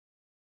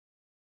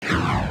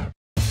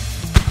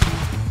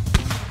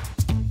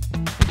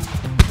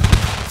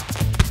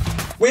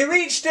We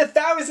reached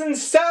 1,000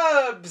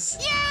 subs!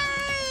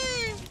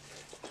 Yay!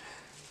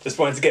 Just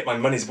wanted to get my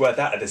money's worth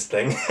out of this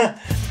thing.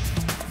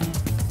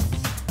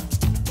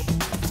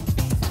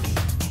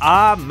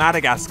 Ah,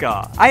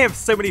 Madagascar. I have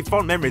so many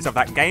fond memories of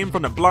that game,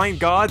 from the blind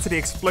guard to the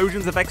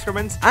explosions of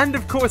excrement, and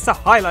of course the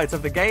highlight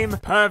of the game,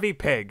 Pervy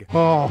Pig.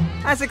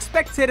 As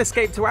expected,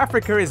 Escape to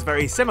Africa is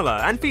very similar,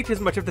 and features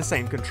much of the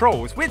same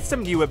controls, with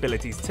some new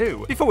abilities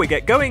too. Before we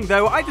get going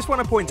though, I just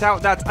want to point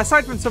out that,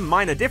 aside from some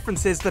minor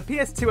differences, the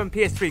PS2 and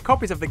PS3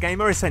 copies of the game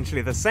are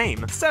essentially the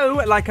same.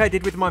 So, like I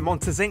did with my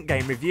Monsters Inc.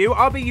 game review,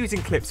 I'll be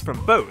using clips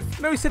from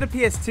both. Most of the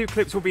PS2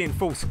 clips will be in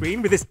full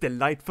screen with this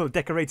delightful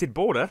decorated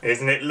border.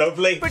 Isn't it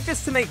lovely? But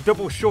just to make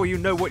double sure you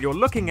know what you're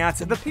looking at,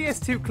 the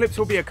PS2 clips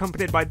will be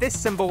accompanied by this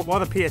symbol,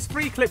 while the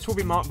PS3 clips will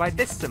be marked by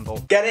this symbol.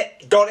 Get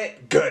it? Got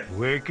it? Good.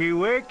 Wakey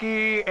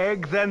wakey,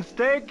 eggs and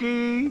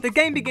steaky. The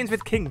game begins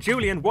with King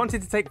Julian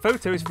wanting to take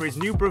photos for his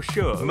new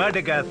brochure.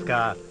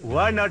 Madagascar,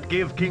 why not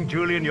give King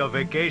Julian your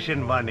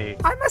vacation money?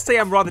 I must say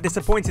I'm rather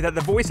disappointed that the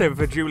voiceover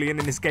for Julian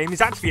in this game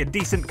is actually a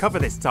decent cover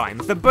this time.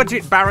 The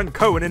budget Baron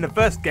Cohen in the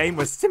first game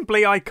was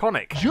simply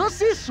iconic.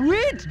 Juicy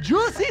sweet,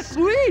 juicy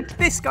sweet.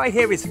 This guy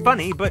here is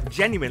funny, but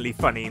genuinely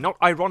funny, not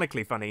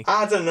ironically funny.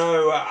 I don't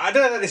know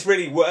that this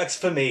really works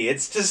for me.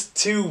 It's just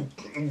too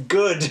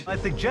good. I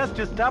suggest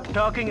you stop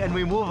talking and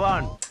we move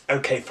on.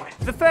 Okay, fine.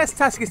 The first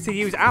task is to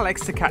use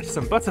Alex to catch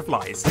some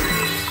butterflies.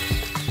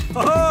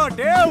 Oh,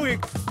 there we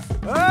go.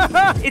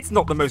 It's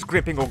not the most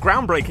gripping or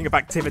groundbreaking of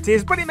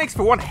activities, but it makes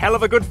for one hell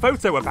of a good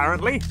photo,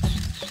 apparently.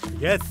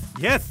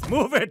 Yes,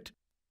 move it.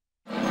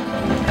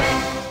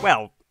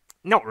 Well,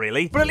 not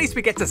really, but at least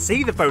we get to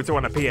see the photo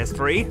on a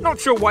PS3. Not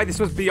sure why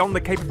this was beyond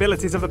the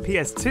capabilities of a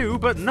PS2,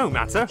 but no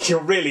matter. You're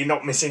really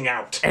not missing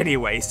out.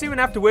 Anyway, soon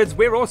afterwards,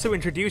 we're also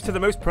introduced to the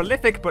most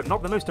prolific, but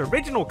not the most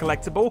original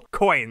collectible,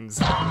 coins.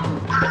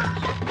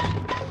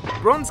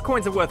 Bronze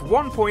coins are worth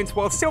 1 point,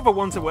 while silver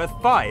ones are worth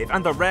 5,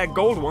 and the rare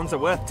gold ones are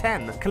worth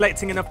 10.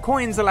 Collecting enough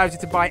coins allows you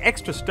to buy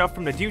extra stuff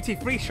from the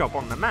duty-free shop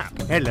on the map.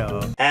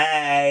 Hello.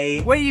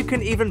 Hey. Where you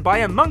can even buy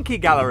a monkey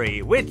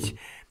gallery, which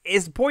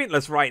is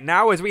pointless right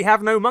now as we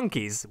have no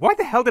monkeys. Why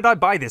the hell did I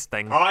buy this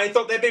thing? I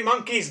thought there'd be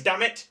monkeys,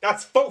 damn it.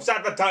 That's false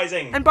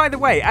advertising. And by the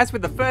way, as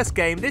with the first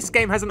game, this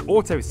game has an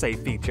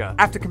autosave feature.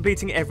 After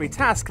completing every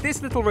task,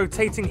 this little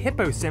rotating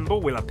hippo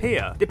symbol will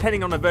appear.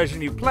 Depending on the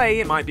version you play,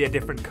 it might be a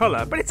different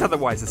colour, but it's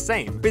otherwise the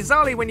same.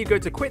 Bizarrely, when you go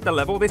to quit the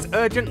level, this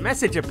urgent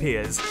message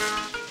appears.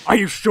 Are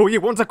you sure you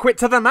want to quit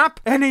to the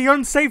map? Any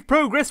unsaved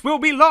progress will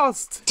be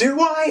lost. Do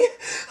I?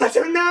 I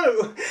don't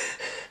know.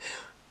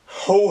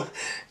 Oh,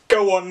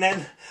 go on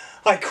then.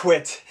 I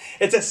quit.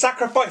 It's a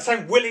sacrifice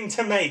I'm willing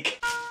to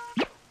make.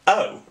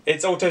 Oh,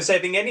 it's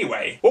auto-saving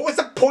anyway. What was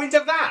the point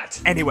of that?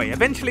 Anyway,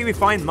 eventually we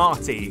find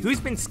Marty, who's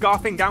been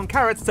scarfing down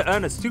carrots to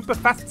earn a super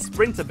fast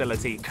sprint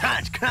ability.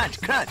 Catch.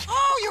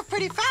 Oh, you're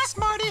pretty fast,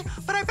 Marty,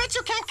 but I bet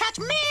you can't catch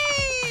me!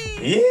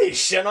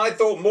 Yeesh, and I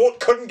thought Mort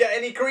couldn't get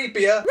any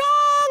creepier.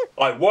 Wrong!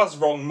 I was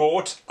wrong,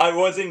 Mort. I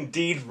was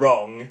indeed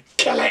wrong.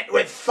 Kill it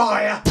with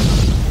fire!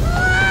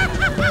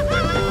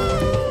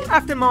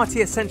 After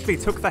Marty essentially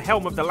took the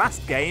helm of the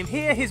last game,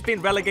 here he's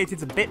been relegated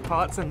to bit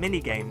parts and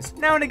minigames.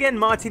 Now and again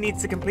Marty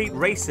needs to complete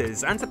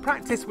races, and to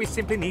practice we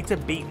simply need to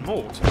beat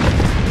Mort.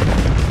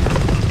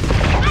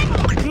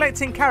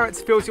 Collecting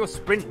carrots fills your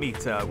sprint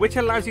meter, which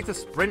allows you to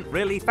sprint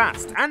really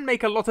fast, and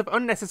make a lot of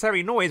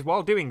unnecessary noise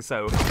while doing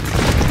so.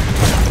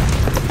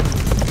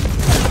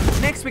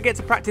 Next we get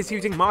to practice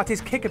using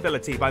Marty's kick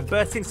ability by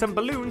bursting some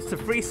balloons to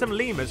free some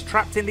lemurs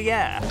trapped in the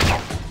air.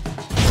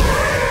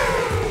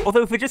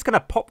 Although if we're just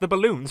gonna pop the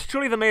balloons,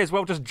 surely they may as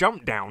well just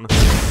jump down.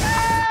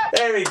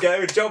 There we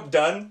go, job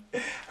done.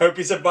 Hope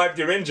you survived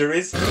your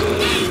injuries.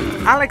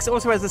 Alex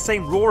also has the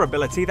same roar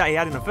ability that he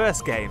had in the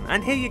first game,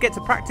 and here you get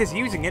to practice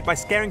using it by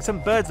scaring some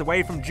birds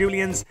away from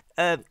Julian's,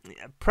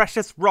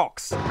 precious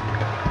rocks.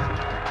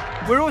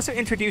 We're also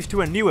introduced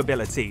to a new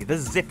ability, the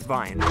Zip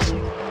Vine.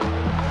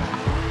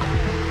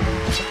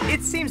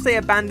 It seems they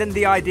abandoned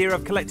the idea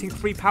of collecting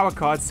 3 power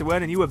cards to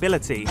earn a new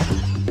ability.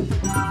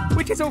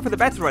 Which is all for the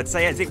better, I'd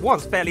say, as it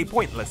was fairly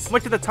pointless.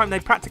 Much of the time they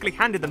practically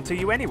handed them to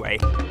you anyway.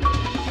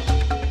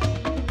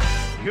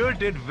 You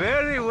did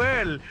very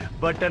well,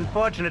 but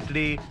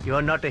unfortunately,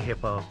 you're not a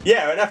hippo.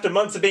 Yeah, and after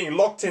months of being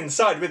locked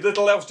inside with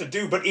little else to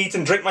do but eat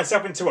and drink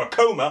myself into a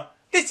coma,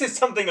 this is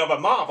something of a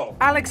marvel.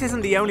 Alex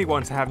isn't the only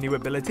one to have new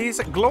abilities.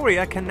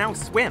 Gloria can now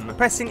swim.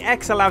 Pressing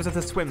X allows her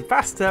to swim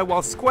faster,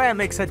 while Square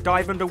makes her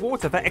dive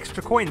underwater for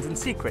extra coins and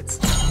secrets.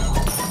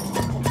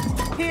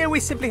 Here we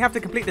simply have to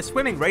complete the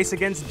swimming race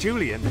against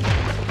Julian.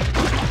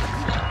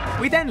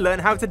 We then learn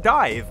how to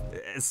dive,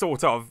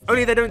 sort of.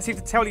 Only they don't seem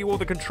to tell you all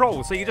the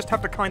controls, so you just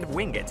have to kind of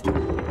wing it.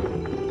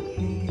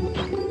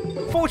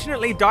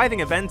 Fortunately, diving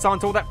events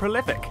aren't all that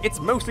prolific.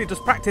 It's mostly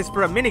just practice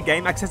for a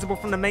minigame accessible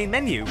from the main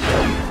menu.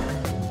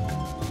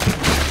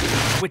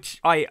 Which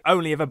I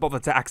only ever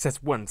bothered to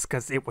access once,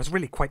 because it was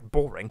really quite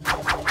boring.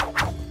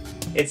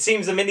 It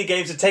seems the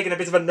minigames have taken a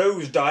bit of a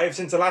nosedive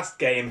since the last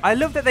game. I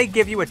love that they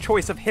give you a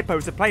choice of hippo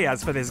to play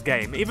as for this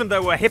game, even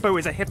though a hippo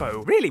is a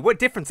hippo. Really, what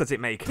difference does it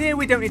make? Here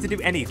we don't need to do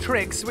any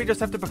tricks, we just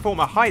have to perform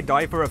a high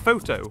dive for a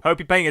photo. Hope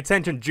you're paying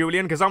attention,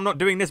 Julian, because I'm not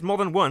doing this more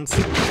than once.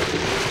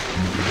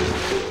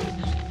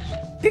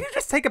 Did you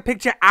just take a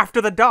picture after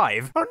the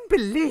dive?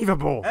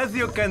 Unbelievable! As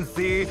you can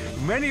see,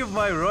 many of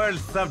my royal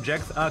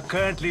subjects are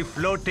currently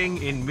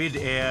floating in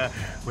mid-air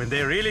when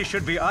they really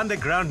should be on the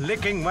ground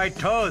licking my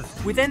toes.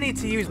 We then need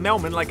to use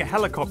Melman like a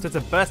helicopter to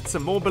burst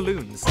some more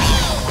balloons.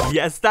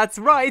 Yes, that's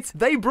right,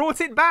 they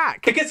brought it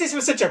back! Because this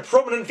was such a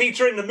prominent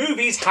feature in the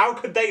movies, how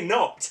could they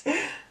not?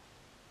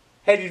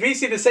 Hey, did we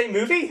see the same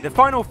movie? The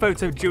final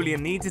photo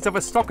Julian needs is of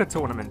a soccer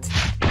tournament,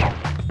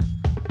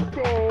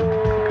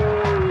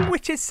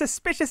 which is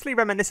suspiciously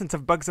reminiscent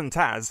of Bugs and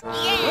Taz.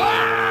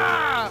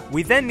 Yeah!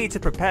 We then need to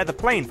prepare the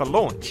plane for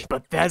launch.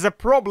 But there's a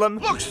problem.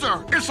 Look,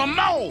 sir, it's a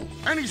mole,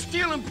 and he's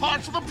stealing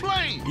parts of the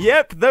plane.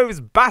 Yep, those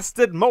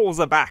bastard moles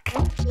are back.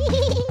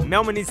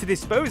 Melman needs to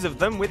dispose of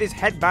them with his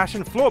head bash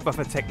and floor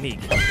buffer technique.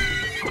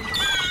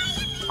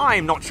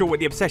 I'm not sure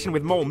what the obsession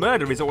with mole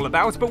murder is all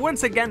about, but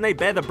once again they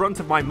bear the brunt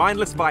of my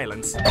mindless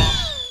violence.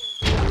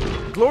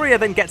 Gloria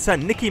then gets her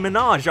Nicki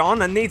Minaj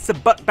on and needs to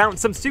butt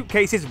bounce some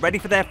suitcases ready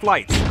for their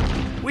flight,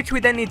 which we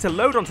then need to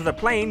load onto the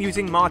plane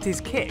using Marty's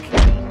kick.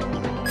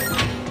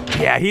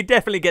 Yeah, he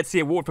definitely gets the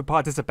award for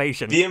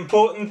participation. The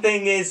important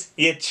thing is,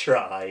 you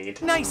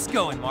tried. Nice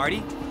going,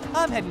 Marty.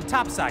 I'm heading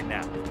topside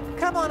now.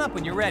 Come on up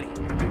when you're ready.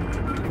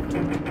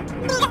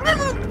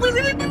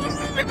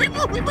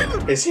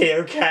 Is he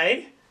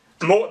okay?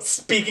 Mort's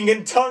speaking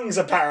in tongues,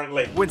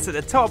 apparently. Once at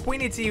the top, we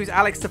need to use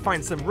Alex to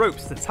find some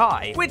ropes to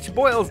tie, which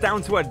boils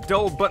down to a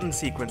dull button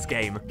sequence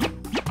game.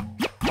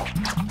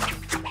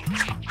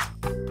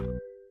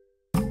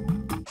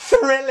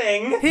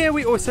 Thrilling! Here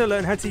we also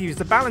learn how to use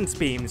the balance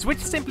beams, which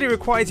simply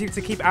requires you to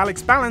keep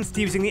Alex balanced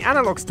using the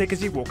analog stick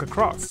as you walk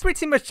across.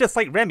 Pretty much just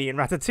like Remy in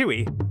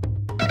Ratatouille.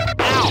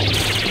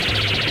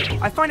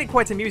 Ow! I find it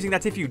quite amusing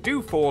that if you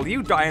do fall,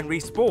 you die and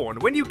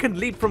respawn, when you can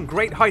leap from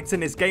great heights in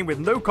this game with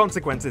no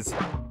consequences.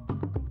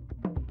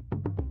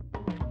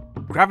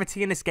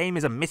 Gravity in this game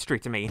is a mystery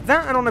to me.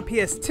 That and on a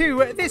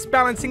PS2, this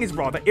balancing is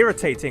rather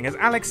irritating as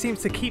Alex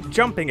seems to keep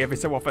jumping every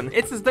so often.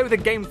 It's as though the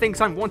game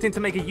thinks I'm wanting to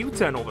make a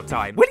U-turn all the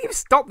time. Will you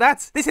stop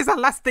that? This is the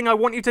last thing I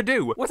want you to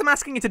do. What I'm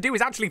asking you to do is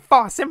actually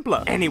far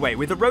simpler. Anyway,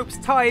 with the ropes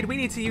tied, we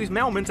need to use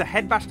Melman to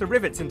head bash the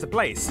rivets into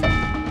place.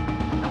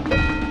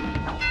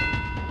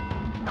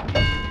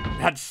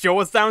 That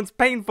sure sounds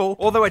painful,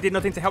 although I did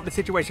nothing to help the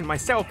situation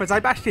myself as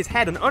I bashed his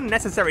head an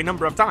unnecessary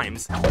number of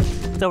times.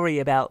 Sorry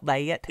about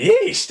that.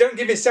 Yeesh, don't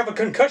give yourself a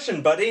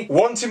concussion, buddy.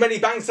 One too many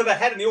bangs to the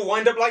head and you'll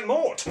wind up like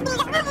Mort.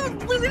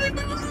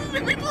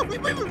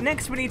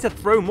 Next we need to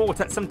throw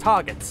Mort at some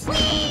targets.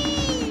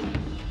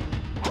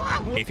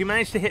 If you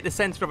manage to hit the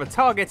center of a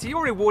target,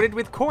 you're rewarded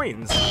with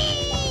coins.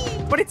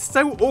 But it's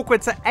so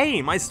awkward to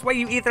aim, I swear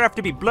you either have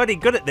to be bloody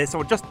good at this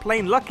or just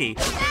plain lucky.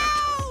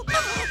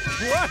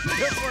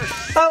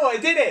 Oh, I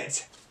did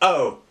it!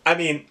 Oh, I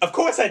mean, of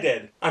course I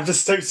did. I'm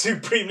just so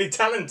supremely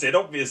talented,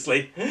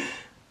 obviously.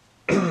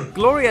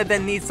 Gloria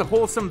then needs to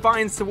haul some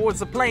vines towards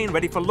the plane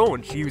ready for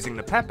launch using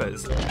the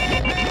peppers.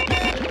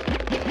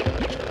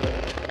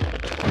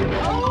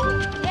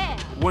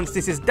 Once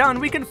this is done,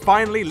 we can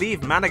finally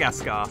leave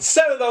Madagascar.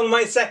 So long,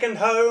 my second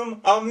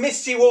home. I'll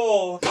miss you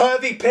all.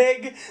 Pervy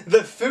Pig, the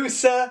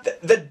Fusa,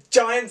 the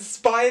giant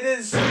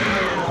spiders.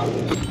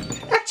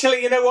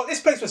 Actually, you know what? This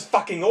place was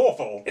fucking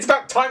awful. It's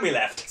about time we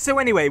left. So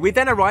anyway, we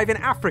then arrive in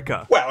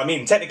Africa. Well, I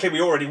mean, technically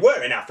we already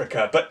were in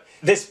Africa, but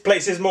this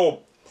place is more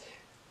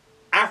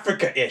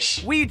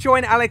Africa-ish. We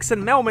join Alex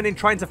and Melman in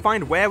trying to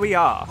find where we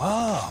are.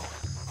 Whoa.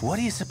 What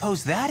do you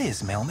suppose that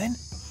is, Melman?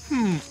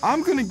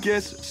 I'm gonna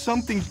guess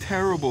something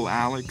terrible,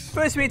 Alex.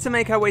 First we need to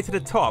make our way to the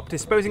top,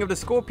 disposing of the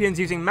scorpions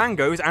using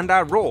mangoes and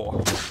our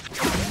roar.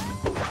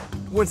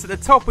 Once at the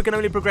top, we can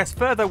only progress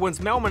further once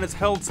Melman has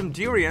hurled some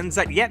durians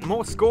at yet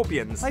more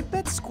scorpions. I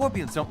bet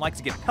scorpions don't like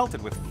to get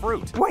pelted with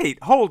fruit. Wait,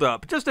 hold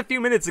up. Just a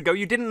few minutes ago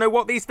you didn't know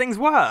what these things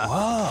were.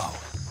 Whoa.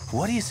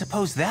 What do you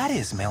suppose that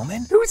is,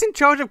 Melman? Who's in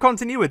charge of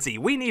continuity?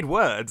 We need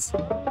words.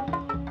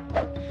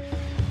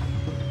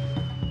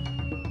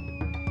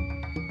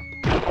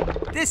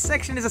 This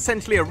section is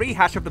essentially a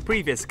rehash of the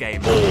previous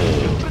game.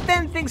 But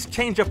then things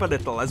change up a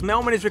little, as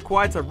Melman is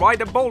required to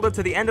ride a boulder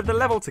to the end of the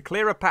level to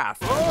clear a path.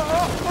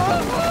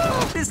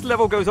 This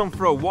level goes on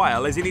for a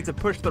while, as you need to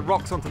push the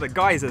rocks onto the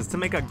geysers to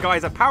make a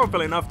geyser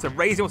powerful enough to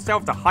raise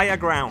yourself to higher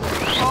ground.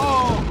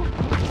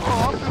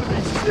 I'm gonna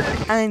be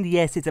sick. And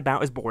yes, it's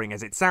about as boring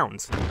as it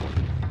sounds.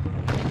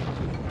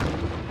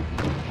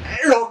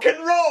 Rock and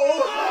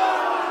roll!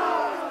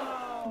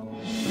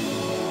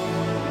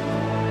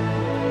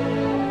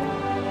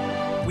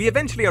 We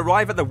eventually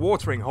arrive at the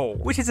watering hole,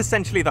 which is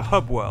essentially the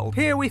hub world.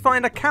 Here we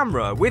find a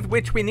camera, with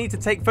which we need to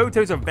take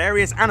photos of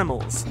various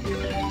animals.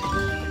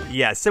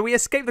 Yeah, so we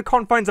escape the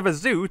confines of a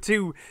zoo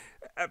to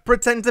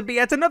pretend to be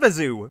at another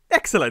zoo.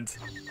 Excellent.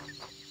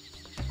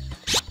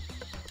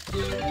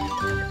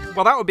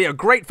 Well, that would be a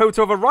great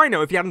photo of a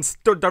rhino if you hadn't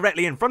stood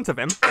directly in front of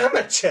him.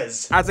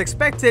 Amateurs! As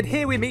expected,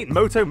 here we meet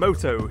Moto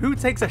Moto, who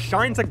takes a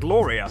shine to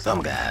Gloria.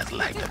 Some guys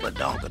like the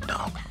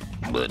badonka-donk,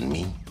 but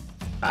me,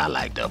 I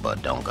like the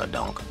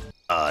badonka-donk.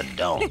 A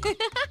donk.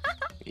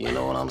 You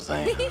know what I'm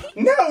saying?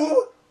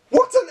 No!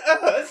 What on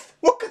earth?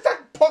 What could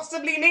that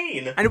possibly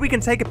mean? And we can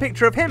take a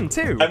picture of him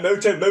too. A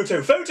Moto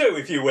Moto photo,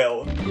 if you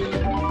will.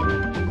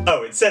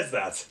 Oh, it says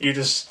that. You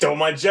just stole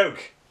my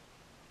joke.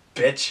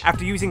 Bitch.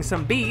 After using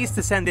some bees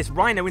to send this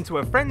rhino into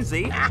a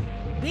frenzy,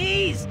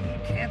 Bees!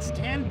 Can't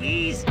stand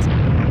bees!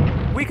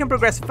 we can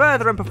progress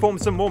further and perform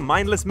some more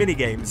mindless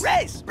minigames.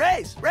 Race!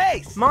 Race!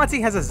 Race!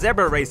 Marty has a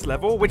zebra race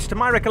level, which to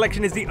my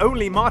recollection is the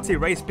only Marty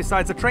race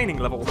besides a training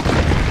level.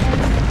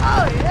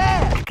 Oh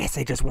yeah! I guess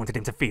they just wanted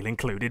him to feel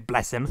included,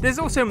 bless him. There's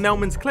also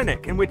Melman's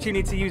Clinic, in which you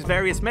need to use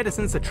various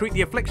medicines to treat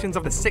the afflictions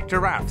of the sick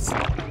giraffes.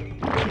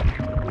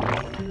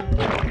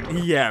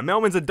 Yeah,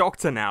 Melman's a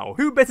doctor now.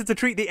 Who better to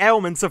treat the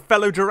ailments of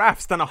fellow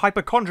giraffes than a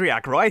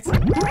hypochondriac, right?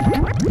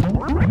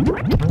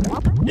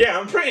 Yeah,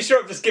 I'm pretty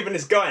sure I've just given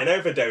this guy an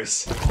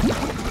overdose.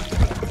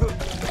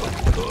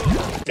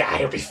 Ah,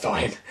 he'll be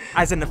fine.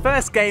 As in the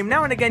first game,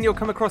 now and again you'll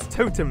come across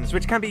totems,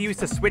 which can be used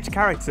to switch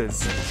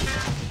characters.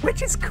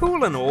 Which is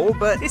cool and all,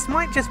 but this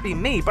might just be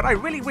me, but I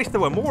really wish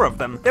there were more of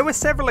them. There were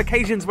several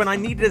occasions when I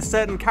needed a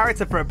certain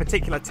character for a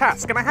particular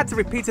task, and I had to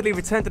repeatedly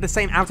return to the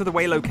same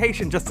out-of-the-way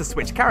location just to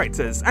switch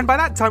characters, and by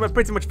that time I'd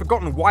pretty much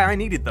forgotten why I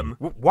needed them.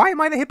 Why am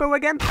I the hippo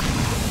again?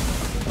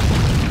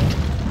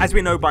 As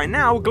we know by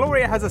now,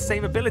 Gloria has the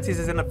same abilities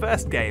as in the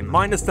first game,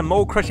 minus the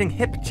mole-crushing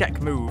hip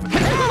check move.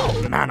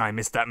 Man, I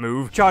missed that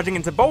move. Charging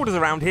into boulders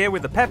around here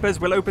with the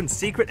peppers will open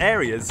secret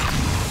areas,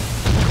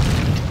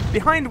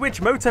 behind which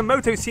Moto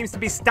Moto seems to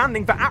be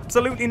standing for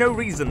absolutely no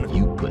reason.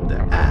 You put the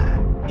I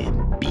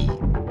in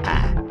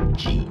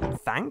B-I-G.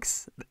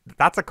 Thanks?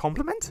 That's a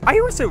compliment? I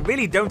also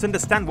really don't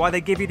understand why they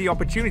give you the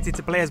opportunity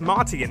to play as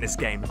Marty in this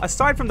game.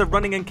 Aside from the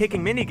running and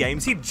kicking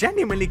minigames, he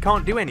genuinely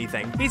can't do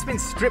anything. He's been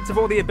stripped of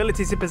all the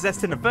abilities he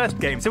possessed in the first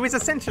game, so he's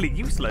essentially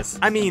useless.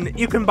 I mean,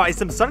 you can buy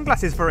some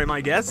sunglasses for him,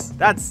 I guess.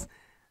 That's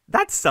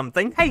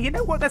something. Hey, you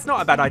know what? That's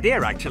not a bad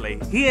idea, actually.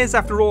 He is,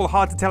 after all,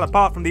 hard to tell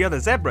apart from the other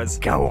zebras.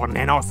 Go on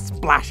then, I'll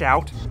splash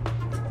out.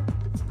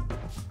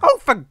 Oh,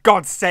 for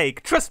God's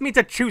sake, trust me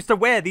to choose to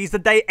wear these the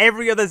day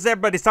every other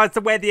zebra decides to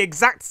wear the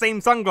exact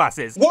same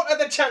sunglasses. What are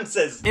the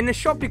chances? In the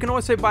shop, you can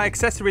also buy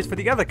accessories for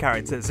the other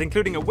characters,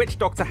 including a witch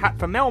doctor hat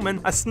for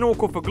Melman, a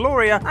snorkel for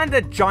Gloria, and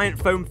a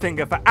giant foam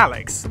finger for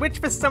Alex, which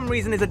for some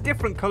reason is a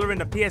different colour in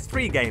the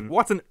PS3 game.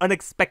 What an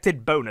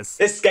unexpected bonus.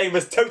 This game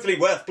was totally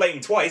worth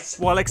playing twice.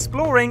 While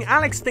exploring,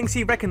 Alex thinks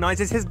he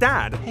recognises his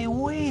dad. Hey,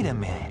 wait a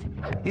minute.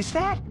 Is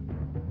that?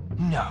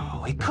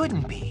 No, it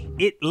couldn't be.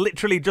 It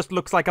literally just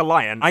looks like a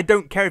lion. I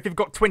don't care if you've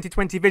got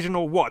 20/20 vision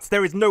or what,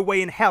 there is no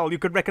way in hell you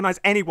could recognise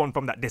anyone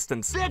from that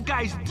distance. That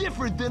guy's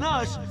different than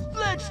us.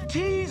 Let's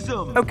tease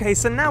him. Okay,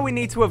 so now we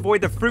need to avoid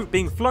the fruit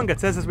being flung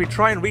at us as we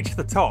try and reach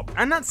the top.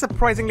 And that's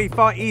surprisingly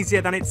far easier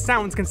than it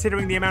sounds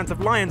considering the amount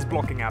of lions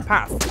blocking our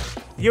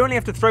path. You only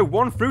have to throw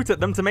one fruit at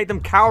them to make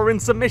them cower in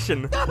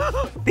submission.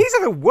 These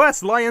are the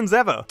worst lions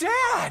ever.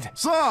 Dad!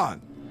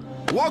 Son,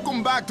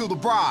 welcome back to the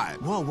Pride.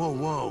 Whoa, whoa,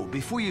 whoa.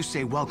 Before you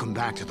say welcome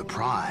back to the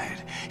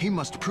Pride, he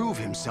must prove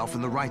himself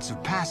in the rites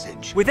of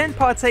passage. We then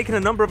partake in a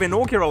number of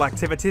inaugural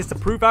activities to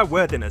prove our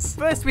worthiness.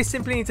 First, we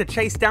simply need to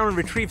chase down and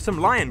retrieve some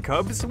lion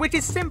cubs, which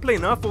is simple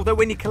enough, although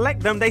when you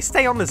collect them, they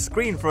stay on the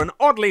screen for an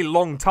oddly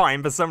long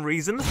time for some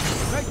reason.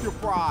 Make your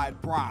pride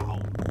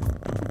proud.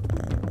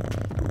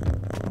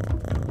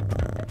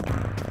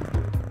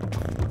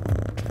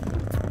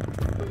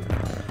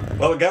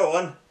 Well, go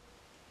on.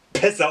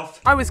 Piss off.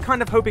 I was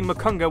kind of hoping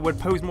Mukunga would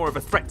pose more of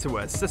a threat to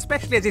us,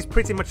 especially as he's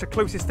pretty much the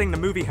closest thing the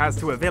movie has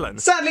to a villain.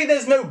 Sadly,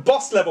 there's no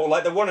boss level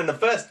like the one in the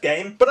first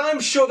game, but I'm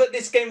sure that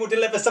this game will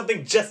deliver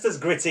something just as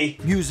gritty.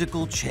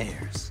 Musical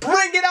chairs.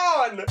 Bring it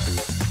on!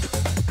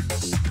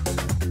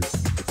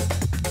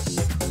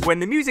 When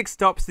the music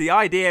stops, the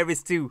idea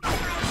is to...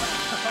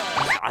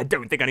 I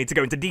don't think I need to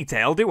go into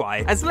detail, do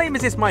I? As lame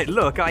as this might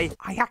look, I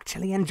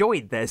actually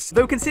enjoyed this.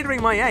 Though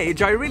considering my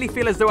age, I really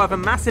feel as though I have a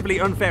massively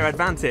unfair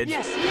advantage.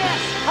 Yes,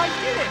 I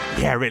did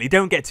it! Yeah, really,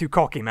 don't get too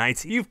cocky,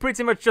 mate. You've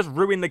pretty much just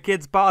ruined the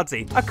kids'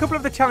 party. A couple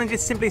of the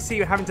challenges simply see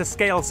you having to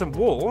scale some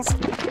walls.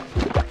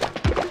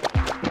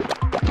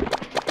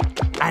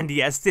 And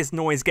yes, this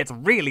noise gets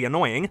really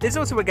annoying. There's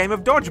also a game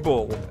of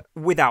dodgeball,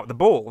 without the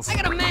balls. I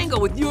got a mango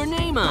with your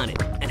name on it,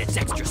 and it's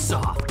extra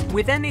soft.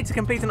 We then need to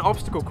complete an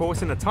obstacle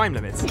course in a time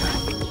limit,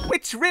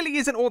 which really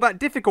isn't all that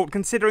difficult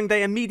considering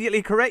they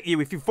immediately correct you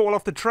if you fall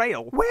off the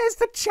trail. Where's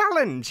the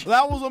challenge?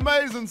 That was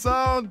amazing,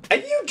 son. Are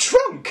you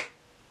drunk?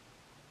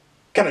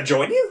 Can I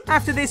join you?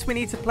 After this, we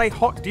need to play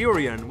Hot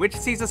Durian, which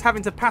sees us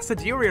having to pass a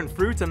durian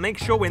fruit and make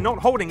sure we're not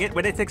holding it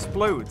when it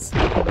explodes.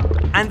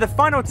 And the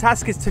final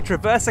task is to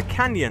traverse a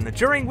canyon,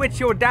 during which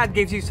your dad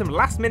gives you some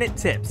last-minute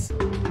tips.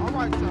 All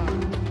right, son.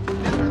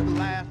 This is the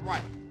last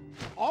right.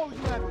 All you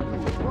have to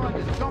do is run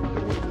and jump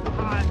the way to the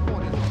highest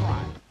point in the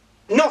Pride.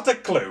 Not a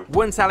clue.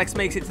 Once Alex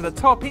makes it to the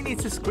top, he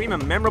needs to scream a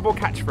memorable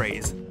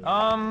catchphrase.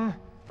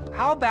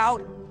 How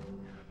about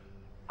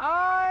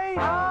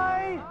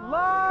I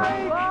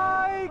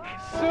like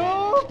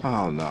soup.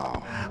 Oh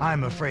no.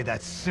 I'm afraid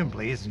that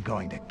simply isn't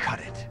going to cut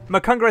it.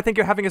 Makunga, I think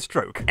you're having a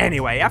stroke.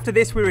 Anyway, after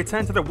this we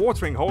return to the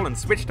watering hole and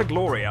switch to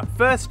Gloria.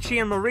 First, she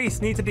and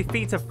Maurice need to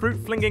defeat a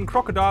fruit-flinging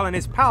crocodile and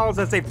his pals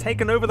as they've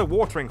taken over the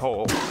watering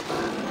hole.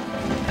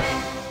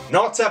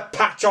 Not a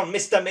patch on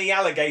Mr. Me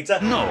Alligator.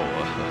 No,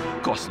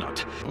 of course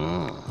not.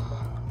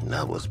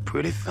 That was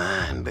pretty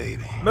fine,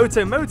 baby.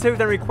 Moto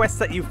then requests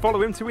that you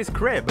follow him to his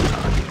crib.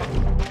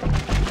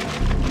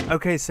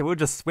 Okay, so we'll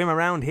just swim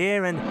around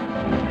here and...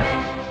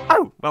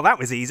 Oh, well that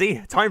was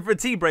easy. Time for a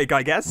tea break,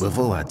 I guess.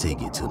 Before I take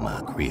you to my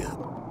crib,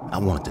 I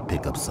want to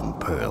pick up some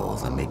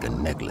pearls and make a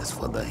necklace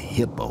for the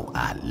hippo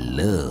I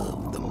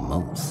love the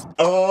most.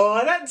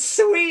 Oh, that's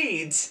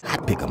sweet.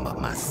 I'd pick them up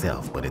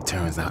myself, but it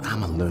turns out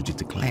I'm allergic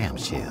to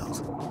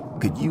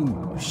clamshells. Could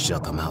you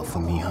shuck them out for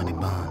me, honey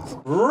buns?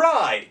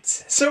 Right.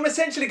 So I'm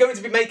essentially going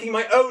to be making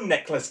my own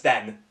necklace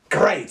then.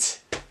 Great.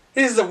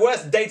 This is the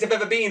worst date I've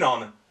ever been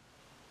on.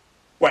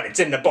 Well,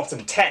 it's in the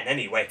bottom 10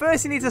 anyway.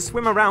 First you need to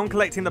swim around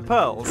collecting the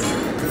pearls.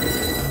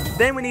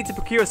 Then we need to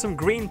procure some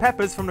green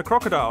peppers from the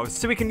crocodiles,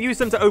 so we can use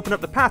them to open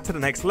up the path to the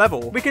next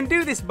level. We can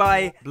do this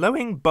by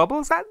blowing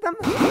bubbles at them?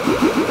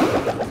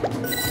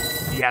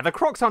 Yeah, the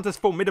crocs aren't as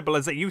formidable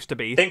as they used to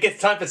be. Think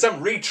it's time for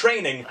some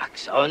retraining.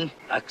 Wax on,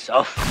 wax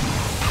off.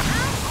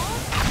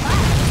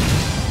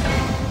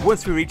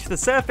 Once we reach the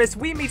surface,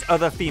 we meet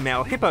other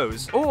female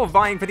hippos, all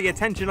vying for the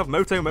attention of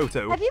Moto.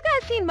 Have you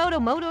guys seen Moto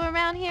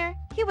around here?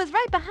 He was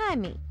right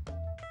behind me.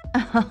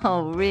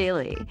 Oh,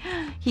 really?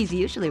 He's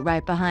usually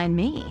right behind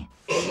me.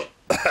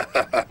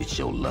 It's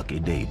your lucky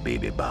day,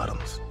 baby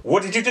bottoms.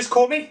 What did you just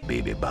call me?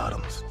 Baby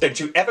bottoms. Don't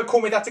you ever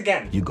call me that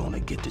again. You're gonna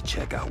get to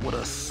check out what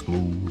a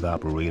smooth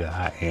operator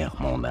I am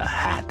on the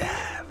high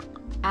dive.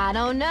 I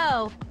don't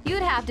know.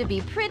 You'd have to be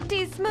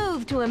pretty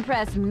smooth to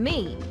impress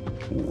me.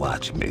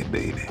 Watch me,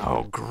 baby.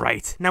 Oh,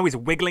 great. Now he's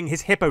wiggling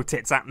his hippo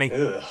tits at me.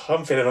 Ugh,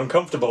 I'm feeling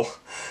uncomfortable.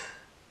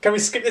 Can we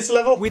skip this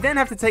level? We then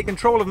have to take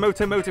control of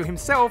Moto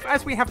himself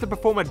as we have to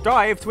perform a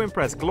dive to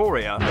impress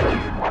Gloria.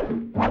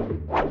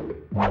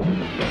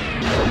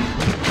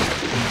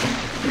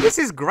 This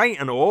is great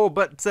and all,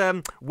 but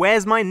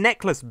where's my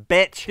necklace,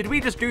 bitch? Did we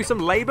just do some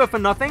labor for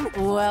nothing?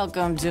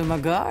 Welcome to my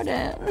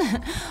garden.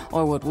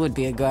 Or what would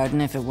be a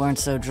garden if it weren't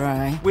so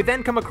dry. We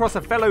then come across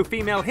a fellow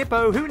female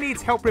hippo who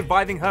needs help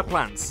reviving her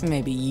plants.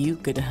 Maybe you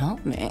could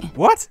help me.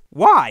 What?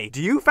 Why?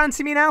 Do you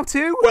fancy me now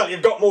too? Well,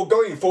 you've got more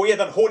going for you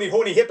than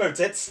horny hippo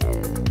tits.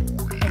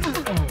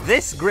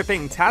 This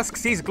gripping task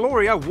sees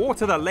Gloria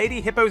water the lady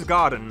hippo's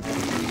garden.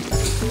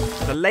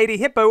 The lady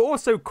hippo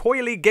also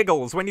coyly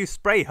giggles when you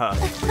spray her.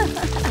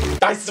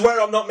 I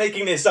swear I'm not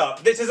making this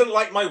up. This isn't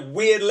like my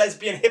weird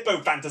lesbian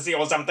hippo fantasy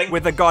or something.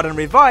 With the garden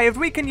revived,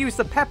 we can use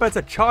the pepper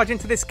to charge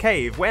into this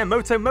cave where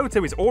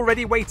Moto is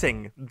already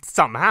waiting.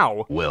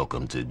 Somehow.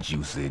 Welcome to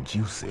Juicy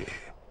Juicy,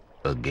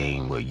 a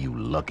game where you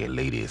lucky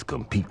ladies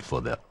compete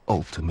for the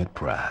ultimate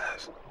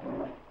prize.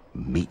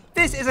 Meat.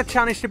 This is a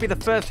challenge to be the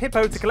first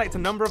hippo to collect a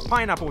number of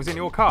pineapples in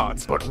your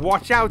cart. But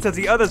watch out as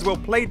the others will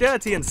play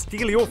dirty and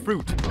steal your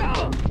fruit.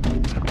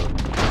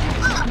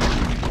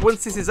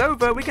 Once this is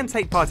over, we can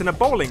take part in a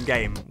bowling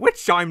game,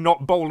 which I'm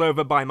not bowled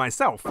over by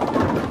myself.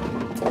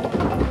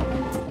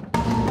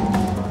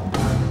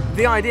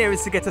 The idea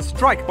is to get a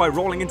strike by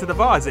rolling into the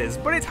vases,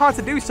 but it's hard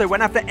to do so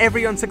when after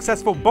every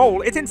unsuccessful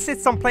bowl, it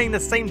insists on playing the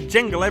same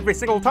jingle every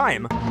single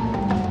time.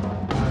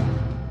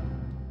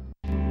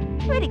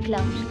 Pretty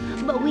close,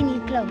 but we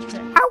need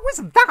closer. How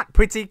was that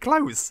pretty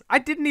close? I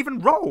didn't even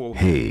roll.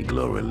 Hey,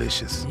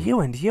 Glorylicious. You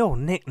and your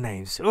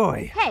nicknames,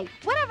 oi. Hey,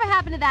 whatever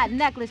happened to that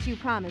necklace you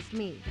promised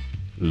me?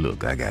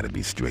 Look, I gotta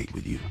be straight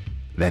with you.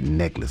 That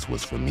necklace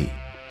was for me.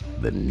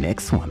 The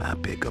next one I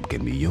pick up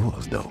can be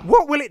yours, though.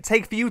 What will it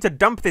take for you to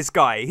dump this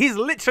guy? He's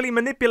literally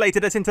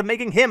manipulated us into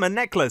making him a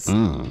necklace.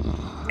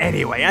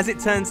 Anyway, as it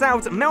turns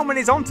out, Melman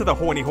is onto the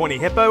horny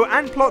hippo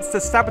and plots to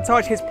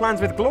sabotage his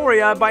plans with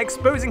Gloria by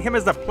exposing him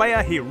as the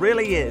player he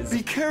really is.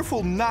 Be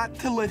careful not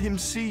to let him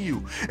see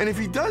you. And if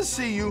he does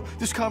see you,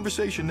 this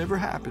conversation never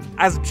happened.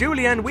 As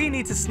Julian, we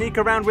need to sneak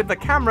around with the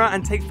camera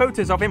and take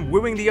photos of him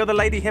wooing the other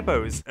lady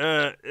hippos.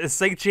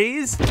 Say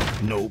cheese?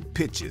 No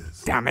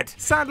pictures. Damn it.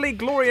 Sadly,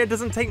 Gloria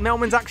doesn't take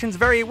Melman's actions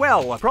very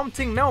well,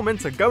 prompting Melman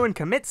to go and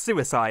commit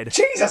suicide.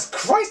 Jesus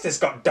Christ, this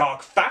got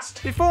dark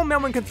fast. Before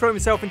Melman can throw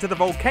himself into the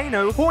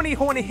volcano,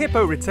 horny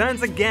hippo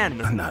returns again.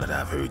 Now that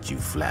I've heard you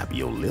flap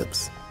your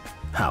lips,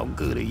 how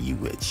good are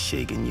you at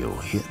shaking your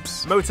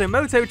hips?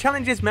 Moto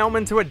challenges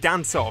Melman to a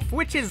dance-off,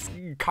 which is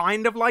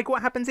kind of like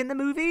what happens in the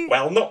movie.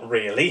 Well, not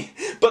really,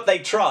 but they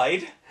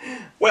tried.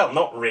 Well,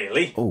 not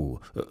really. Oh,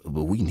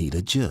 but we need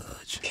a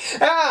judge.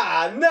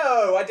 Ah,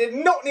 no, I did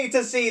not need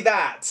to see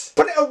that.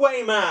 Put it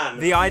away, man.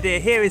 The idea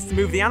here is to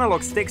move the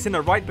analog sticks in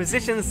the right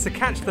positions to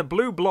catch the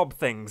blue blob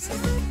things.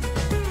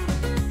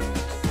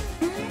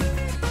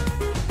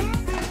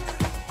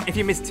 If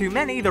you miss too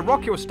many, the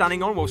rock you're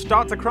standing on will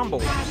start to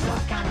crumble.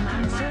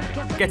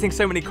 Getting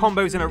so many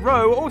combos in a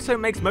row also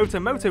makes Moto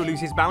lose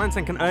his balance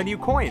and can earn you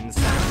coins.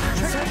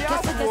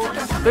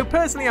 Though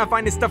personally I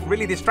find this stuff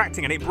really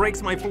distracting and it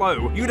breaks my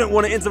flow. You don't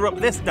want to interrupt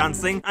this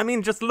dancing. I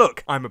mean, just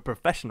look. I'm a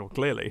professional,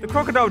 clearly. The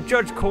crocodile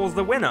judge calls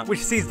the winner,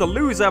 which sees the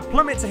loser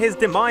plummet to his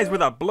demise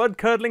with a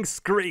blood-curdling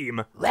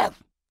scream.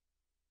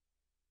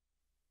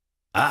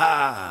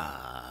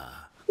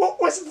 Ah!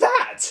 What was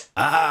that?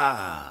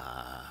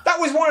 Ah! That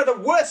was one of the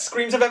worst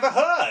screams I've ever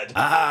heard!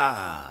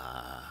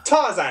 Ah!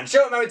 Tarzan,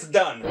 show him how it's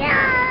done!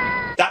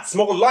 That's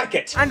more like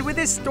it! And with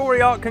this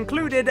story arc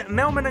concluded,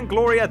 Melman and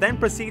Gloria then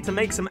proceed to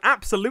make some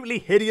absolutely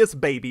hideous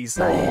babies.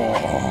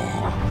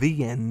 The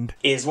end.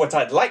 Is what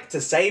I'd like to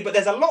say, but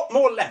there's a lot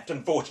more left,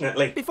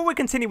 unfortunately. Before we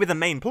continue with the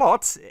main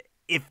plot,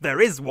 if there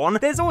is one,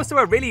 there's also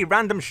a really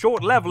random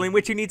short level in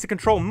which you need to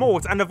control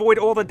Mort and avoid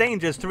all the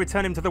dangers to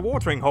return him to the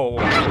watering hole.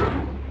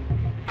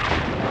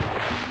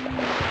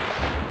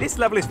 This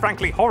level is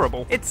frankly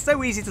horrible. It's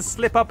so easy to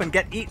slip up and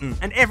get eaten,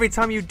 and every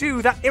time you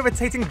do, that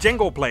irritating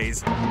jingle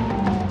plays.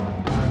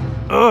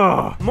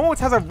 Ugh. Mort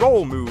has a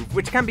roll move,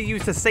 which can be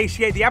used to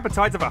satiate the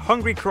appetites of a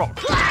hungry croc.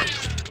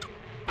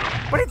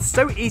 But it's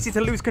so easy to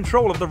lose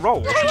control of the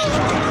roll.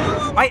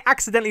 I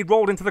accidentally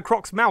rolled into the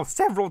croc's mouth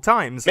several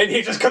times. Maybe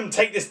he just couldn't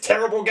take this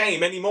terrible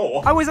game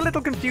anymore. I was a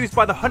little confused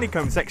by the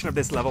honeycomb section of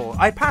this level.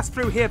 I passed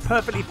through here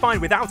perfectly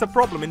fine without a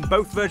problem in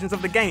both versions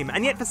of the game,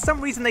 and yet for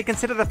some reason they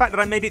consider the fact that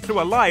I made it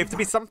through alive to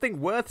be something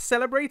worth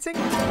celebrating?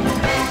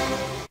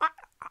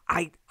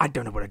 I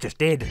don't know what I just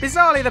did.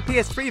 Bizarrely, the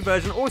PS3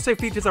 version also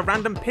features a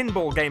random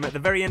pinball game at the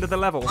very end of the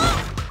level.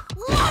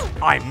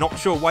 I'm not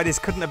sure why this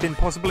couldn't have been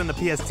possible in the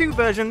PS2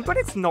 version, but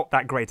it's not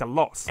that great a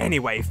loss.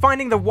 Anyway,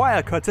 finding the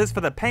wire cutters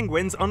for the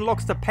penguins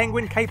unlocks the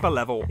Penguin Caper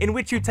level, in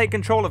which you take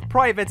control of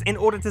Private in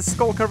order to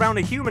skulk around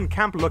a human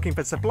camp looking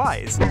for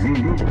supplies.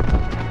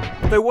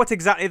 Though what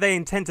exactly they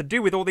intend to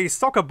do with all these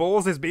soccer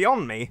balls is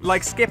beyond me.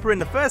 Like Skipper in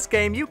the first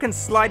game, you can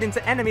slide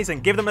into enemies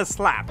and give them a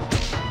slap.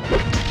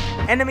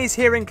 Enemies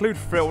here include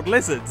frilled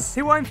lizards,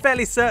 who I'm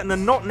fairly certain are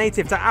not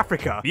native to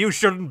Africa. You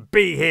shouldn't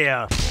be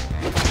here.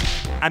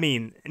 I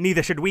mean,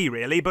 neither should we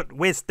really, but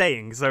we're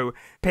staying, so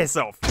piss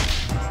off.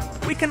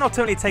 We can not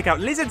only take out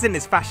lizards in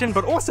this fashion,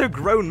 but also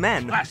grown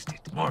men. Blast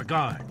it, more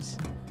guards.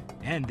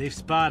 And they've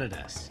spotted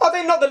us. Are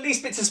they not the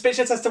least bit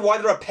suspicious as to why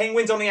there are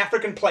penguins on the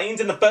African plains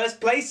in the first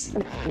place?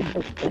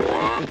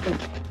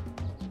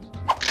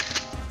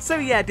 So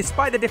yeah,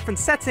 despite the different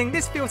setting,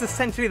 this feels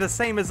essentially the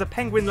same as the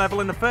penguin level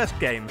in the first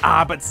game.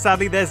 Ah, but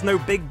sadly there's no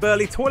big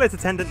burly toilet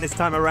attendant this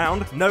time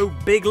around. No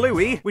Big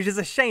Louie, which is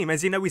a shame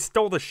as you know we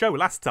stole the show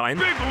last time.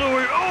 Big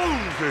Louie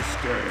owns this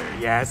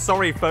game! Yeah,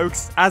 sorry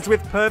folks. As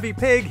with Pervy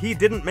Pig, he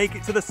didn't make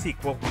it to the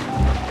sequel.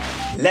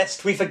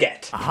 Lest we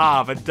forget.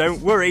 Ah, but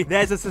don't worry,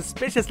 there's a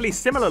suspiciously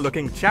similar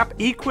looking chap,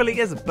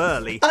 equally as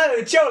burly.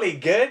 Oh, jolly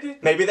good.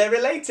 Maybe they're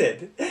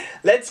related.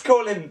 Let's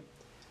call him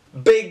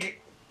Big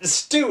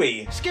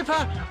Stewie.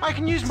 Skipper, I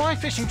can use my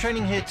fishing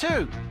training here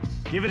too.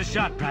 Give it a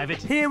shot,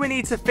 Private. Here we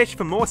need to fish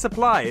for more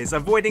supplies,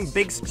 avoiding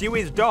Big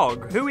Stewie's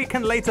dog, who we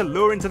can later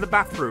lure into the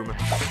bathroom.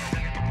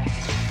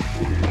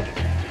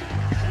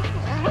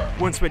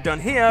 Once we're done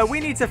here,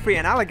 we need to free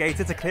an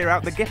alligator to clear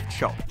out the gift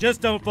shop.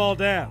 Just don't fall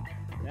down.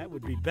 That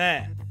would be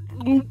bad.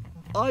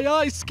 Aye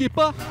aye,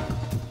 Skipper.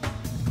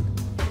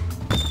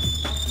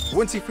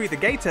 Once you free the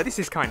gator, this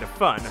is kind of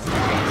fun.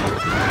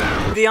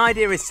 The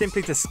idea is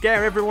simply to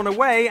scare everyone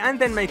away and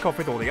then make off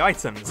with all the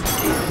items.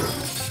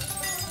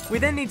 We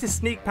then need to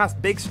sneak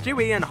past Big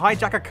Stewie and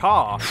hijack a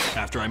car.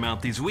 After I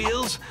mount these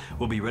wheels,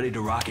 we'll be ready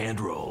to rock and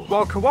roll.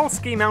 While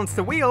Kowalski mounts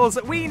the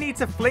wheels, we need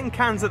to fling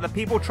cans at the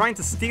people trying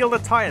to steal the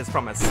tires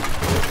from us.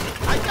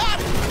 I got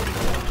it!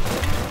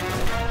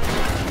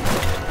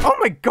 Oh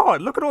my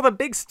god, look at all the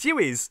Big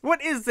Stewies!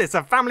 What is this,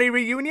 a family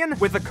reunion?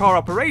 With the car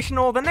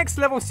operational, the next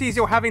level sees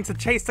you having to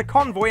chase the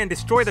convoy and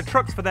destroy the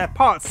trucks for their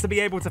parts to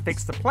be able to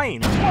fix the plane.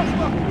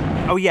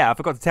 Oh yeah, I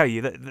forgot to tell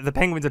you that the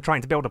penguins are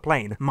trying to build a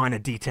plane. Minor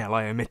detail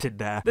I omitted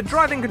there. The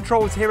driving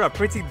controls here are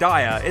pretty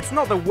dire. It's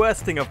not the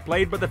worst thing I've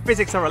played, but the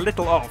physics are a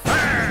little off.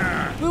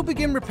 We'll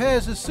begin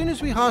repairs as soon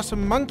as we hire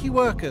some monkey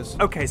workers.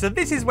 Okay, so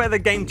this is where the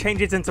game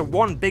changes into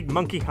one big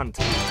monkey hunt.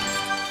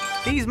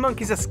 These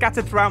monkeys are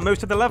scattered throughout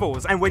most of the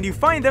levels, and when you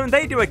find them,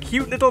 they do a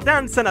cute little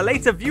dance and are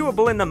later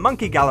viewable in the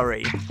monkey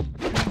gallery.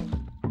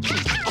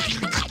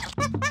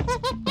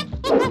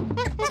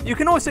 You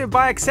can also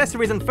buy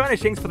accessories and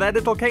furnishings for their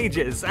little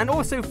cages, and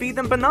also feed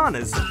them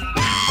bananas.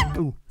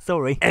 Ooh,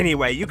 sorry.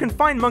 Anyway, you can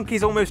find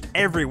monkeys almost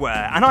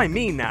everywhere, and I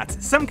mean that.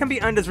 Some can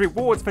be earned as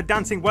rewards for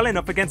dancing well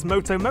enough against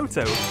Moto.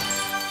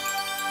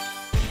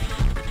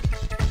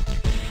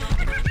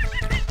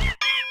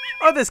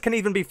 Others can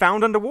even be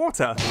found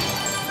underwater.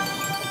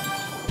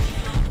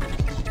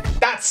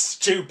 That's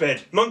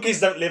stupid.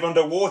 Monkeys don't live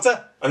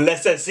underwater,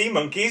 unless they're sea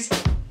monkeys.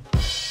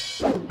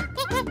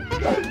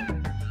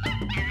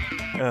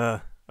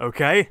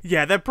 Okay,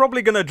 yeah, they're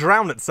probably gonna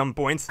drown at some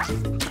point.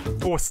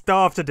 Or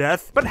starve to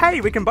death. But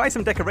hey, we can buy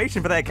some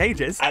decoration for their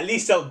cages. At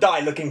least they'll die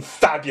looking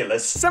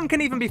fabulous. Some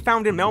can even be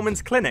found in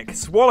Melman's clinic,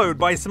 swallowed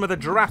by some of the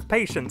giraffe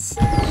patients.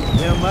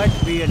 There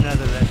must be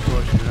another red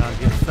portion around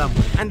here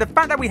somewhere. And the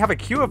fact that we have a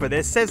cure for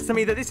this says to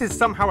me that this is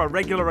somehow a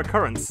regular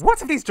occurrence. What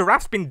have these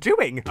giraffes been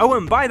doing? Oh,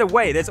 and by the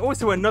way, there's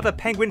also another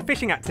penguin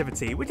fishing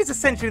activity, which is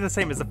essentially the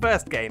same as the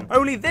first game.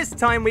 Only this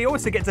time we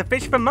also get to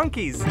fish for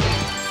monkeys.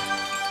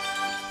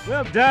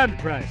 Well done,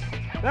 Price.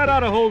 That ought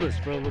to hold us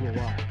for a little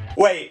while.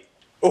 Wait,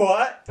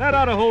 what? That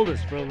ought to hold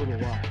us for a little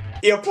while.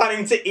 You're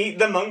planning to eat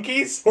the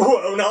monkeys?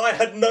 Whoa, no, I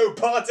had no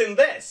part in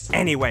this!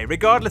 Anyway,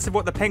 regardless of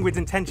what the penguin's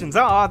intentions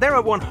are, there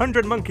are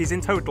 100 monkeys in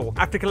total.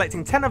 After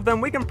collecting 10 of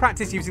them, we can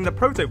practice using the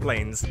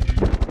protoplanes.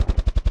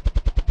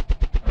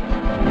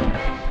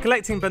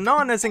 Collecting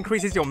bananas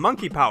increases your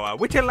monkey power,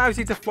 which allows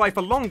you to fly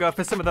for longer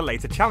for some of the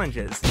later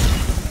challenges.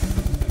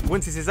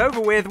 Once this is over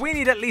with, we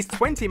need at least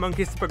 20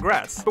 monkeys to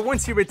progress. But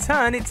once you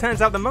return, it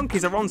turns out the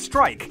monkeys are on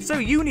strike. So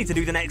you need to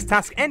do the next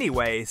task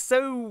anyway.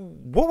 So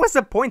what was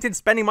the point in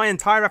spending my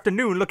entire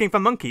afternoon looking for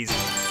monkeys?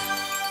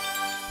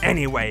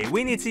 Anyway,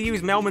 we need to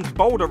use Melman's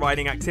boulder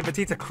riding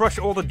activity to crush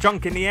all the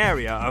junk in the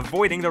area,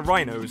 avoiding the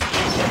rhinos.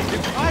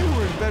 If I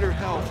were in better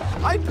health,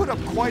 I'd put up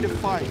quite a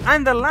fight.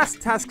 And the last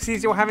task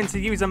sees you're having to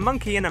use a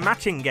monkey in a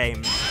matching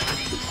game.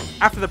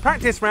 After the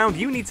practice round,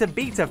 you need to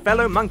beat a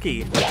fellow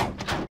monkey.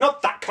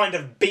 Not that kind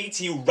of beat,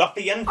 you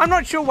ruffian. I'm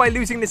not sure why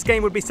losing this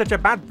game would be such a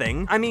bad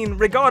thing. I mean,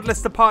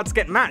 regardless, the parts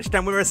get matched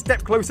and we're a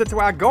step closer to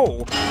our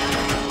goal.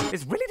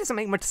 This really doesn't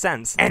make much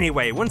sense.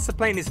 Anyway, once the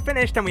plane is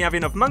finished and we have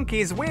enough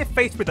monkeys, we're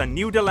faced with a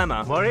new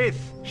dilemma. Maurice,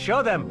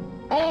 show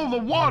them. All the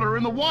water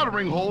in the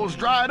watering hole's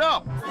dried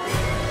up.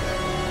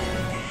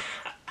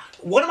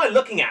 What am I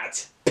looking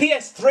at?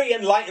 PS3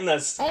 enlighten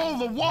us. All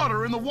the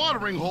water in the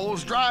watering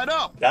hole's dried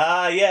up.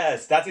 Ah,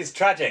 yes, that is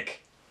tragic.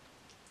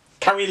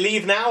 Can we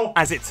leave now?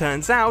 As it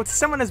turns out,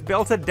 someone has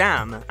built a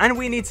dam, and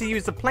we need to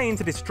use the plane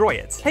to destroy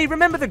it. Hey,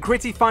 remember the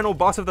gritty final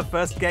boss of the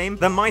first game?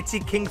 The mighty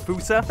King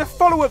Fusa? The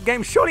follow-up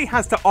game surely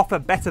has to offer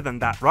better than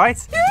that,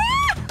 right?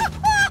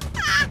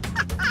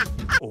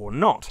 Or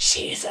not.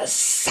 She's a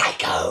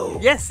psycho.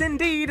 Yes,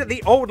 indeed,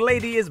 the old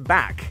lady is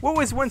back. What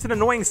was once an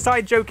annoying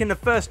side joke in the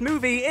first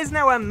movie is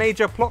now a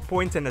major plot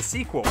point in the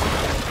sequel.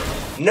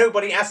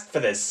 Nobody asked for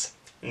this.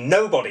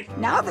 Nobody.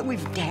 Now that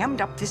we've dammed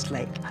up this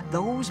lake,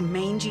 those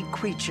mangy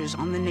creatures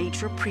on the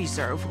nature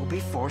preserve will be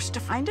forced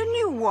to find a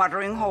new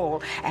watering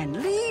hole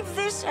and leave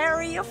this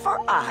area for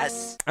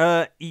us.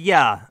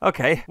 Yeah,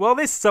 okay. Well,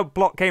 this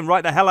subplot came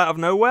right the hell out of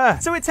nowhere.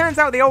 So it turns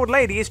out the old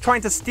lady is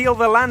trying to steal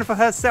the land for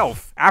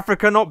herself.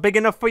 Africa not big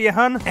enough for you,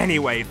 hun?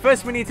 Anyway,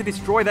 first we need to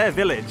destroy their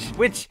village,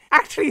 which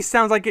actually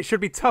sounds like it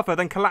should be tougher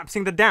than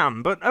collapsing the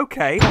dam, but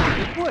okay.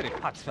 It would if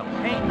pots felt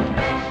pain.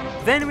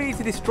 Then we need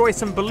to destroy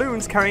some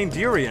balloons carrying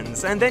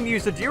durians, and then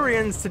use the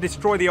durians to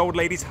destroy the old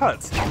lady's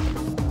hut.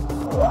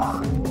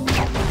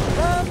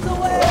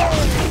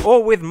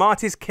 Or with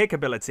Marty's kick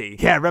ability.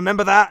 Yeah,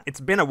 remember that?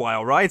 It's been a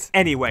while, right?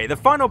 Anyway, the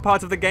final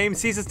part of the game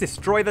sees us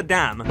destroy the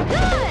dam.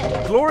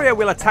 Good! Gloria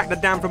will attack the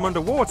dam from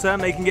underwater,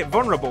 making it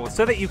vulnerable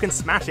so that you can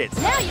smash it.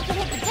 Now you can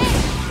hit the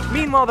dam!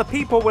 Meanwhile, the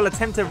people will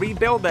attempt to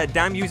rebuild their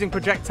dam using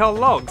projectile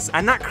logs,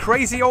 and that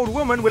crazy old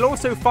woman will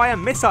also fire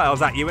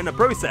missiles at you in the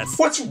process.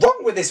 What's wrong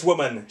with this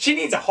woman? She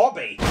needs a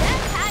hobby.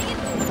 That's how you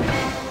do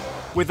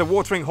it. With the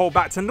watering hole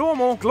back to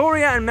normal,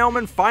 Gloria and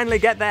Melman finally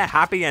get their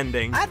happy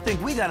ending. I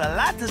think we got a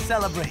lot to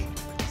celebrate.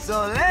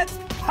 So let's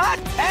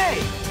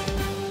party!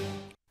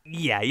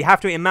 Yeah, you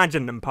have to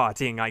imagine them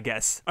partying, I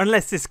guess.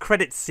 Unless this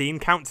credits scene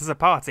counts as a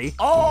party.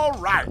 All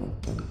right.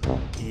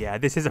 Yeah,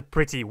 this is a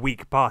pretty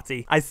weak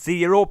party. I see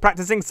you're all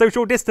practicing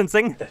social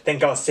distancing. I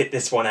think I'll sit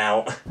this one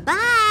out.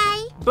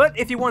 Bye! But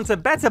if you want a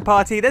better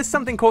party, there's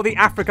something called the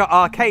Africa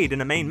Arcade in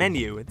the main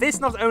menu.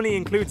 This not only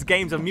includes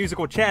games of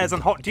musical chairs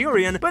and hot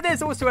durian, but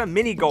there's also a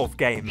mini-golf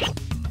game.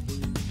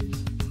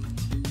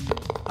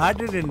 I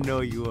didn't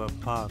know you were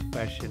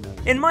professional.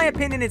 In my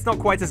opinion, it's not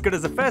quite as good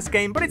as the first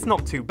game, but it's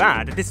not too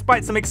bad,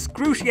 despite some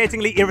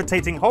excruciatingly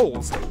irritating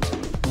holes.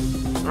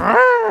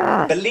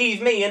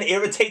 Believe me, an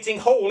irritating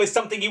hole is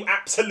something you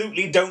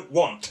absolutely don't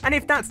want. And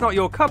if that's not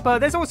your cuppa,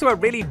 there's also a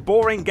really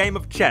boring game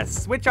of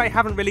chess, which I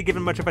haven't really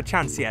given much of a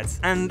chance yet.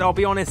 And I'll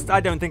be honest, I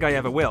don't think I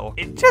ever will.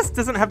 It just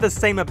doesn't have the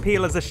same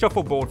appeal as the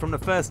shuffleboard from the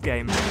first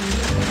game.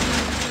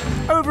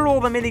 Overall,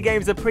 the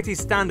minigames are pretty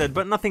standard,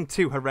 but nothing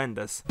too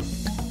horrendous.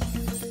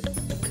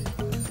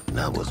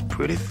 That was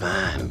pretty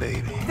fine,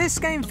 baby. This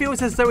game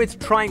feels as though it's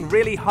trying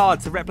really hard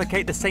to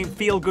replicate the same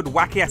feel-good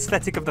wacky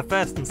aesthetic of the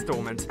first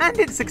installment, and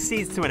it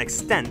succeeds to an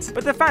extent.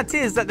 But the fact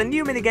is that the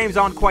new minigames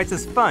aren't quite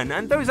as fun,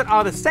 and those that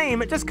are the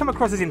same just come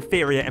across as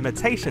inferior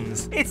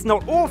imitations. It's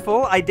not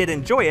awful, I did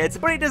enjoy it,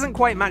 but it doesn't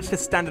quite match the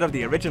standard of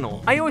the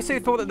original. I also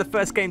thought that the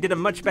first game did a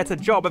much better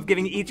job of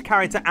giving each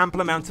character ample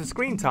amounts of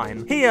screen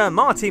time. Here,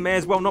 Marty may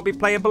as well not be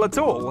playable at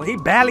all. He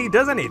barely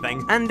does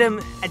anything. And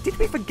did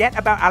we forget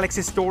about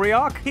Alex's story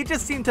arc? He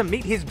just seemed to to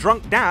meet his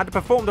drunk dad,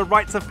 perform the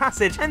rites of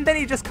passage, and then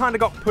he just kinda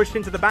got pushed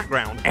into the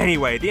background.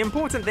 Anyway, the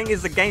important thing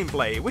is the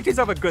gameplay, which is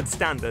of a good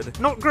standard.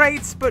 Not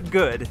great, but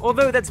good.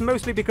 Although that's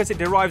mostly because it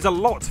derives a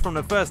lot from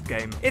the first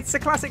game. It's a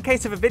classic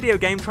case of a video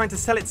game trying to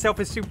sell itself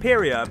as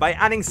superior by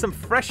adding some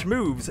fresh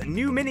moves,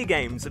 new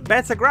minigames,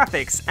 better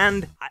graphics,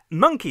 and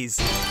monkeys.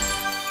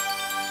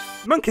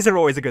 Monkeys are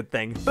always a good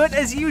thing, but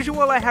as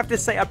usual I have to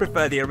say I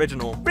prefer the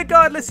original.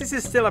 Regardless, this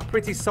is still a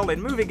pretty solid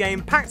movie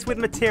game packed with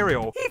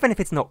material, even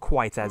if it's not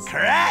quite as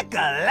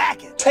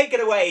crack-a-lack-it. Take it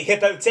away,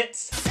 hippo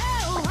tits.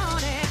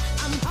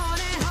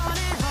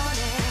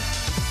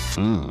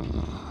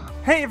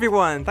 Hey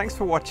everyone, thanks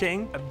for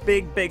watching. A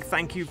big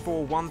thank you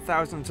for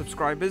 1,000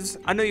 subscribers.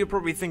 I know you're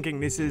probably thinking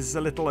this is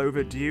a little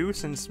overdue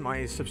since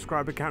my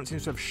subscriber count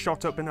seems to have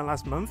shot up in the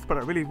last month, but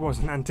I really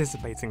wasn't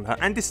anticipating that.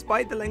 And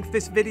despite the length of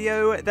this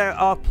video, there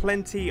are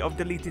plenty of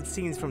deleted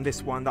scenes from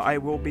this one that I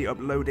will be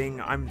uploading,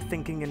 I'm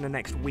thinking, in the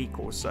next week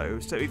or so.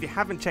 So if you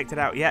haven't checked it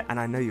out yet, and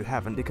I know you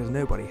haven't because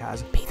nobody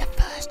has, be the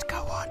first, go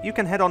on. You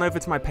can head on over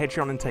to my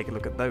Patreon and take a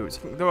look at those.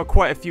 There were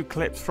quite a few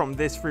clips from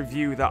this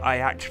review that I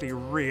actually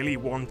really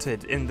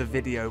wanted in the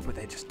video, but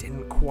they just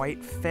didn't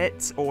quite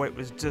fit, or it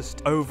was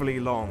just overly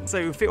long.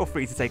 So feel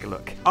free to take a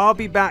look. I'll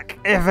be back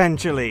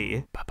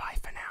eventually. Bye-bye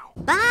for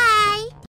now. Bye!